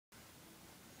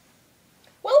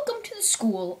the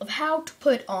school of how to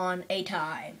put on a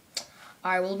tie.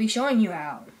 I will be showing you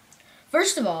how.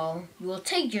 First of all, you will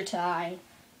take your tie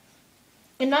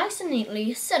and nice and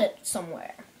neatly set it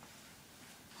somewhere.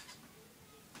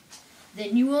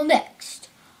 Then you will next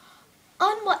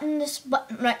unbutton this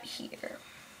button right here.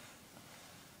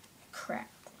 Crap.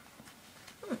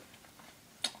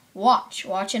 Watch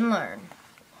and learn.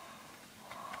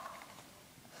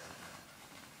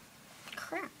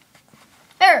 Crap.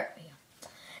 There we go.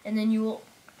 And then you will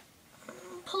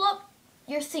pull up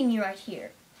your thingy right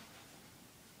here.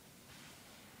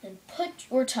 And put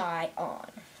your tie on.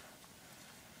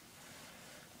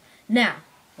 Now,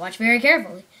 watch very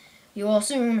carefully. You will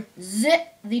soon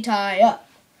zip the tie up.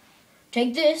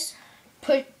 Take this,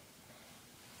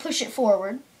 push it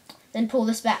forward, then pull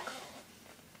this back.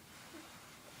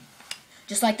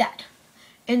 Just like that.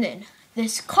 And then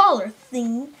this collar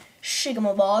thing,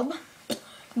 shigamabob,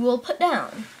 you will put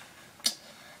down.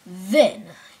 Then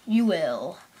you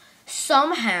will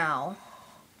somehow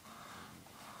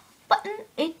button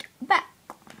it back.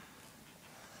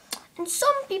 And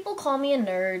some people call me a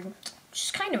nerd, which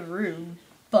is kind of rude,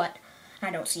 but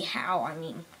I don't see how. I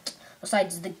mean,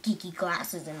 besides the geeky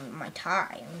glasses and my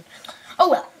tie. Oh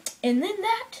well, and then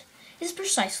that is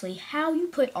precisely how you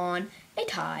put on a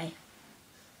tie.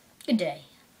 Good day.